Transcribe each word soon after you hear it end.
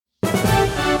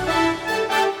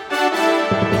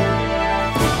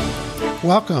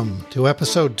Welcome to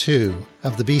Episode 2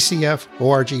 of the BCF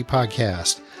ORG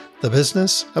podcast, The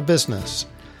Business of Business.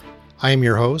 I am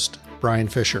your host, Brian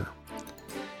Fisher.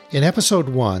 In Episode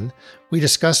 1, we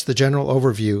discussed the general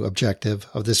overview objective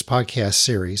of this podcast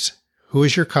series, who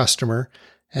is your customer,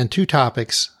 and two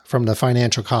topics from the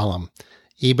financial column,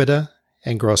 EBITDA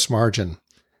and gross margin.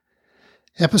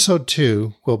 Episode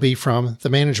 2 will be from the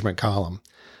management column.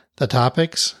 The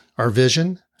topics are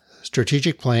vision,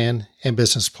 strategic plan, and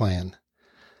business plan.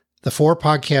 The four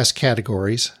podcast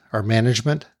categories are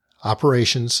management,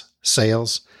 operations,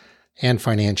 sales, and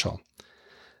financial.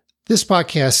 This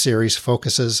podcast series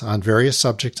focuses on various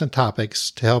subjects and topics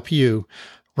to help you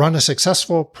run a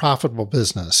successful, profitable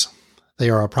business. They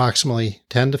are approximately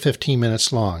 10 to 15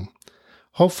 minutes long.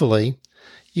 Hopefully,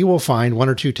 you will find one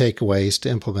or two takeaways to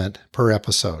implement per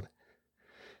episode.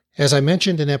 As I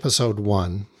mentioned in Episode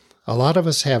 1, a lot of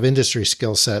us have industry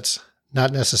skill sets,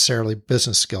 not necessarily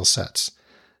business skill sets.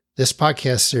 This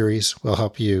podcast series will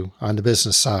help you on the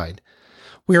business side.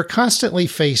 We are constantly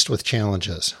faced with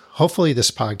challenges. Hopefully, this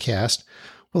podcast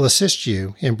will assist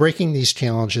you in breaking these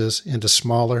challenges into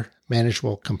smaller,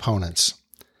 manageable components.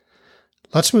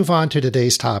 Let's move on to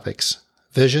today's topics: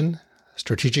 vision,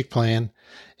 strategic plan,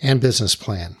 and business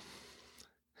plan.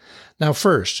 Now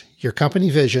first, your company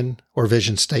vision or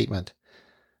vision statement.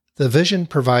 The vision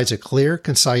provides a clear,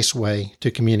 concise way to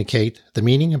communicate the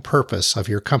meaning and purpose of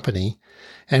your company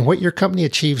and what your company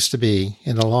achieves to be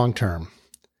in the long term.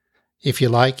 If you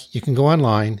like, you can go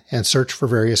online and search for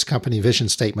various company vision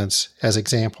statements as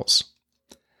examples.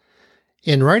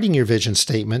 In writing your vision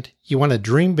statement, you want to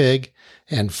dream big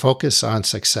and focus on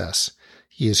success.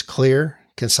 Use clear,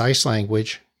 concise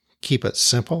language, keep it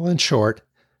simple and short,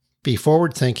 be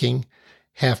forward-thinking,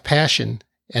 have passion,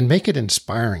 and make it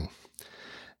inspiring.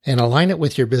 And align it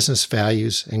with your business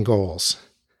values and goals.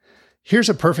 Here's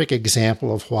a perfect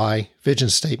example of why vision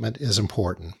statement is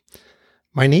important.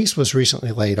 My niece was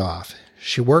recently laid off.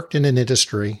 She worked in an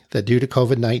industry that, due to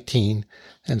COVID-19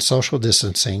 and social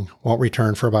distancing, won't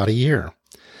return for about a year.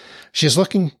 She is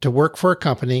looking to work for a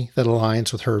company that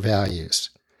aligns with her values.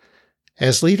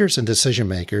 As leaders and decision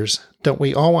makers, don't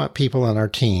we all want people on our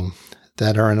team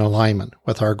that are in alignment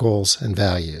with our goals and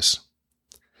values?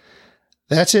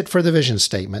 That's it for the vision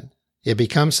statement. It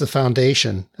becomes the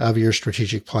foundation of your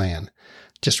strategic plan.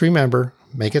 Just remember,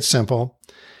 make it simple.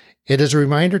 It is a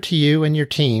reminder to you and your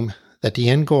team that the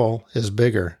end goal is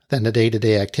bigger than the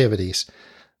day-to-day activities.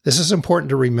 This is important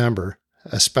to remember,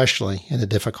 especially in the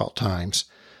difficult times,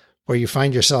 where you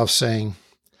find yourself saying,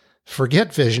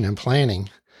 "Forget vision and planning.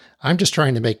 I'm just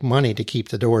trying to make money to keep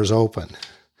the doors open."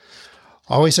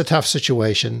 Always a tough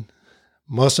situation.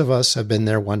 Most of us have been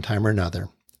there one time or another.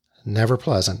 Never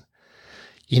pleasant.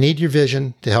 You need your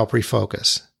vision to help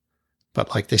refocus.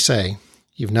 But like they say,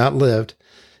 you've not lived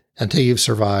until you've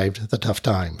survived the tough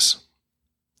times.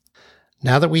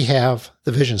 Now that we have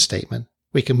the vision statement,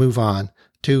 we can move on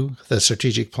to the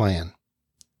strategic plan.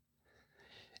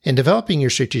 In developing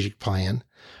your strategic plan,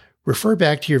 refer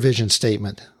back to your vision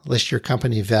statement, list your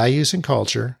company values and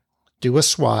culture, do a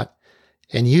SWOT,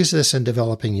 and use this in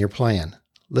developing your plan.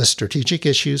 List strategic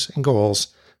issues and goals,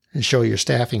 and show your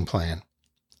staffing plan.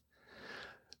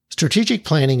 Strategic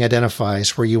planning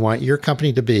identifies where you want your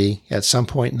company to be at some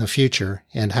point in the future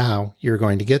and how you're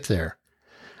going to get there.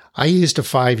 I used a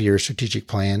 5-year strategic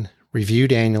plan,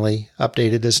 reviewed annually,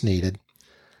 updated as needed.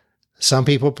 Some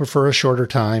people prefer a shorter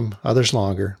time, others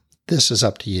longer. This is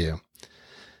up to you.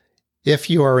 If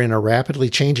you are in a rapidly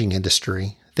changing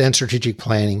industry, then strategic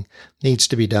planning needs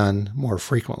to be done more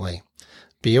frequently.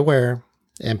 Be aware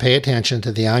and pay attention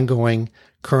to the ongoing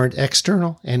current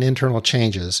external and internal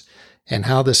changes and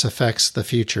how this affects the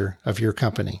future of your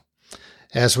company.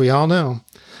 As we all know,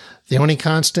 the only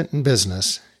constant in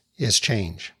business is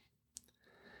change.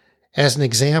 As an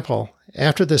example,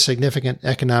 after the significant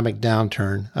economic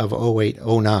downturn of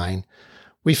 2008-09,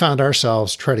 we found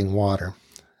ourselves treading water.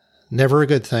 Never a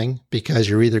good thing, because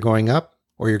you're either going up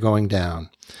or you're going down.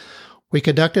 We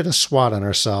conducted a SWOT on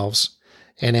ourselves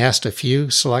and asked a few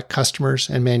select customers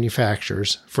and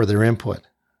manufacturers for their input.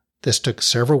 This took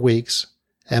several weeks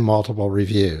and multiple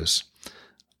reviews.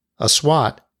 A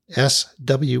SWOT,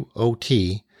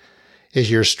 SWOT,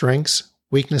 is your strengths,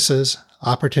 weaknesses,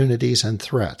 opportunities, and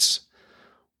threats.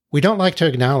 We don't like to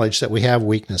acknowledge that we have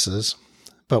weaknesses,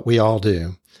 but we all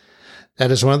do. That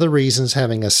is one of the reasons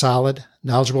having a solid,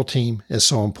 knowledgeable team is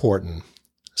so important,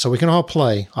 so we can all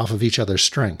play off of each other's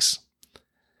strengths.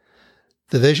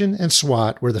 The vision and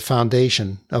SWOT were the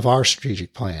foundation of our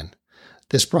strategic plan.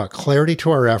 This brought clarity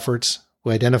to our efforts.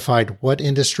 We identified what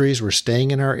industries were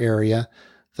staying in our area,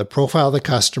 the profile of the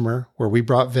customer, where we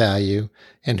brought value,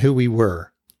 and who we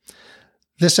were.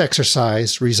 This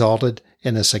exercise resulted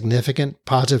in a significant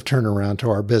positive turnaround to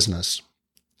our business.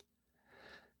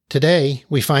 Today,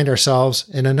 we find ourselves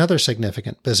in another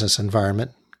significant business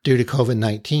environment due to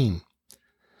COVID-19.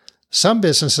 Some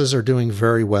businesses are doing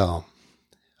very well.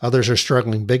 Others are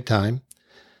struggling big time,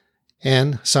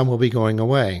 and some will be going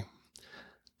away.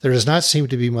 There does not seem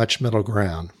to be much middle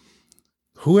ground.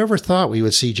 Whoever thought we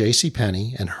would see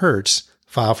JCPenney and Hertz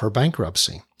file for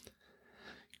bankruptcy?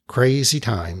 Crazy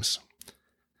times.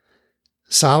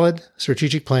 Solid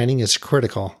strategic planning is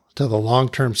critical to the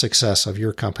long-term success of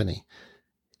your company.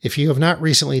 If you have not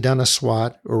recently done a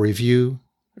SWOT or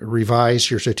revise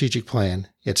your strategic plan,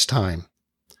 it's time.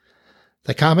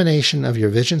 The combination of your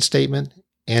vision statement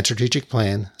and strategic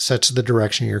plan sets the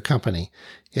direction of your company.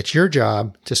 It's your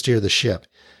job to steer the ship.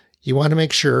 You want to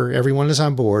make sure everyone is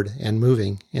on board and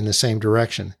moving in the same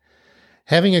direction.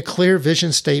 Having a clear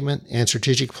vision statement and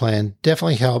strategic plan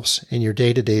definitely helps in your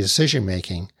day-to-day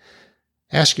decision-making.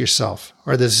 Ask yourself,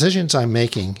 are the decisions I'm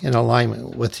making in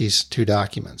alignment with these two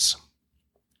documents?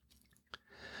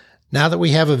 Now that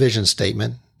we have a vision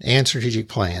statement and strategic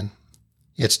plan,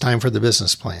 it's time for the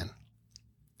business plan.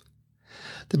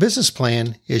 The business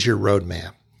plan is your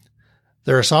roadmap.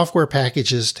 There are software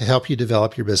packages to help you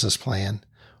develop your business plan,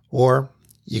 or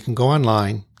you can go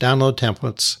online, download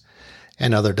templates,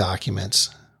 and other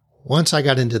documents. Once I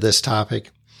got into this topic,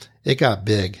 it got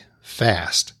big,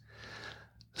 fast.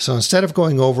 So instead of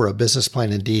going over a business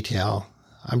plan in detail,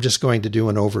 I'm just going to do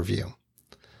an overview.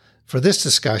 For this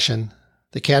discussion,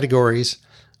 the categories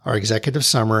are executive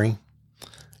summary,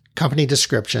 company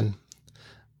description,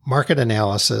 market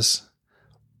analysis,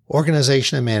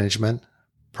 organization and management,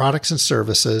 products and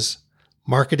services,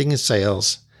 marketing and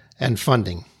sales, and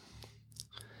funding.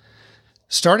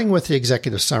 Starting with the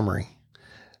executive summary,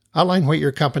 outline what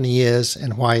your company is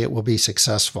and why it will be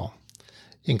successful.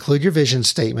 Include your vision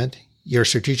statement, your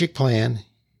strategic plan,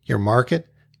 your market,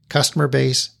 customer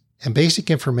base, and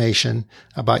basic information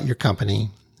about your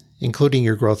company, including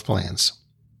your growth plans.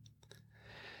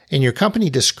 In your company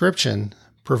description,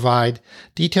 provide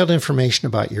detailed information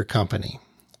about your company.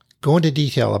 Go into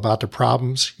detail about the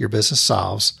problems your business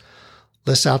solves,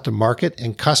 list out the market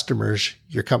and customers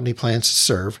your company plans to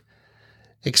serve,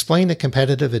 explain the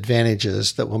competitive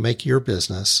advantages that will make your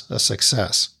business a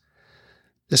success.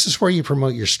 This is where you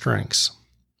promote your strengths.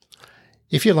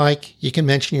 If you like, you can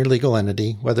mention your legal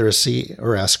entity, whether a C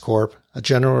or S Corp, a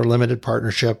general or limited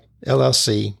partnership,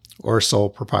 LLC, or a sole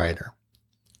proprietor.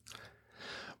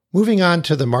 Moving on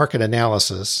to the market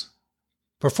analysis,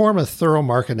 perform a thorough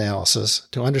market analysis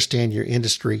to understand your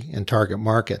industry and target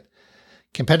market.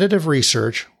 Competitive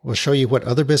research will show you what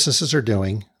other businesses are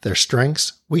doing, their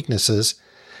strengths, weaknesses,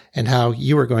 and how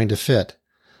you are going to fit.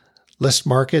 List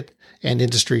market and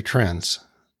industry trends.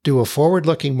 Do a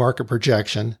forward-looking market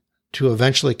projection to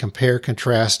eventually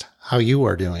contrast how you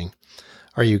are doing.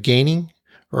 Are you gaining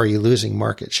or are you losing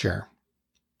market share?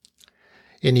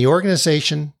 In the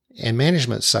organization and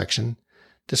management section,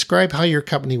 describe how your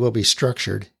company will be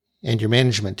structured and your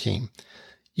management team.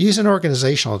 Use an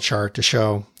organizational chart to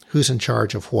show who's in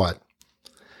charge of what.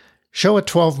 Show a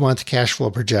 12-month cash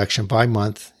flow projection by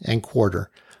month and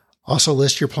quarter. Also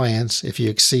list your plans if you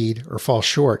exceed or fall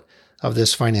short of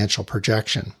this financial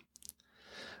projection.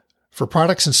 For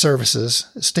products and services,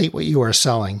 state what you are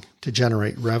selling to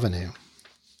generate revenue.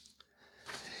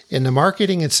 In the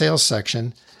marketing and sales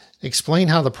section, explain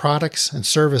how the products and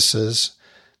services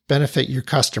benefit your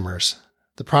customers,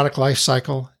 the product life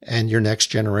cycle, and your next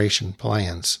generation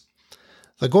plans.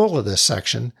 The goal of this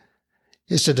section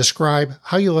is to describe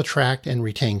how you'll attract and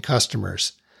retain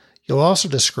customers. You'll also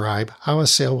describe how a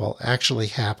sale will actually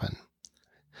happen.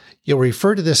 You'll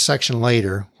refer to this section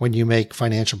later when you make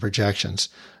financial projections,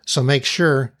 so make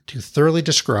sure to thoroughly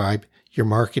describe your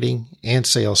marketing and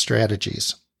sales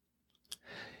strategies.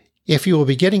 If you will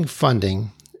be getting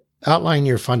funding, outline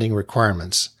your funding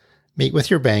requirements. Meet with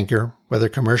your banker, whether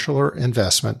commercial or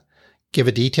investment. Give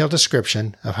a detailed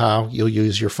description of how you'll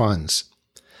use your funds.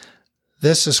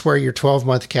 This is where your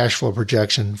 12-month cash flow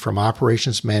projection from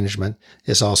operations management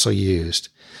is also used.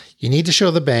 You need to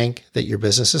show the bank that your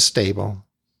business is stable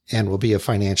and will be a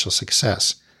financial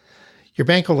success. Your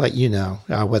bank will let you know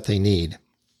what they need.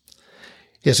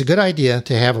 It's a good idea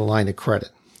to have a line of credit.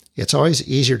 It's always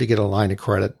easier to get a line of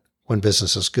credit when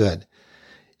business is good.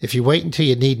 If you wait until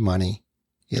you need money,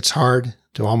 it's hard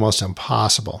to almost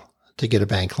impossible to get a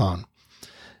bank loan.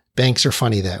 Banks are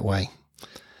funny that way.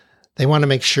 They want to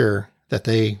make sure that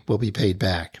they will be paid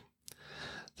back.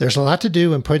 There's a lot to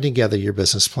do in putting together your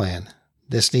business plan.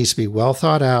 This needs to be well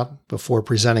thought out before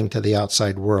presenting to the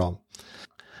outside world.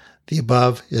 The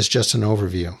above is just an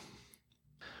overview.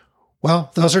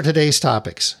 Well, those are today's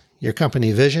topics: your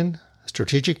company vision,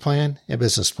 strategic plan, and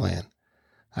business plan.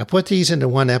 I put these into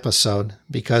one episode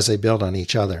because they build on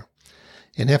each other.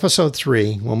 In episode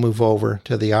 3, we'll move over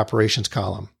to the operations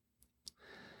column.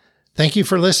 Thank you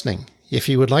for listening. If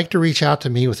you would like to reach out to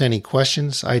me with any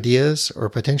questions, ideas, or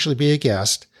potentially be a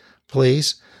guest,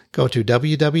 please go to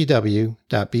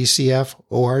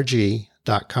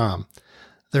www.bcforg.com.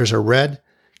 There's a red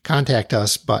Contact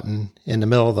Us button in the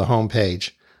middle of the home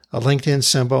page. A LinkedIn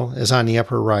symbol is on the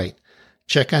upper right.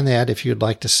 Check on that if you'd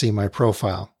like to see my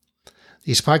profile.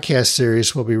 These podcast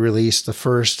series will be released the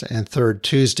first and third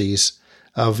Tuesdays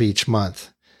of each month.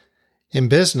 In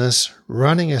business,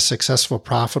 running a successful,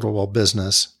 profitable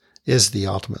business is the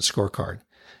ultimate scorecard.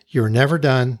 You're never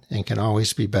done and can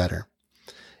always be better.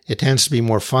 It tends to be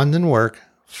more fun than work,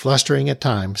 frustrating at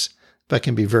times, but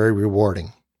can be very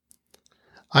rewarding.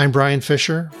 I'm Brian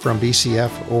Fisher from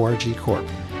BCF ORG Corp.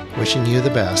 Wishing you the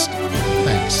best.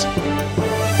 Thanks.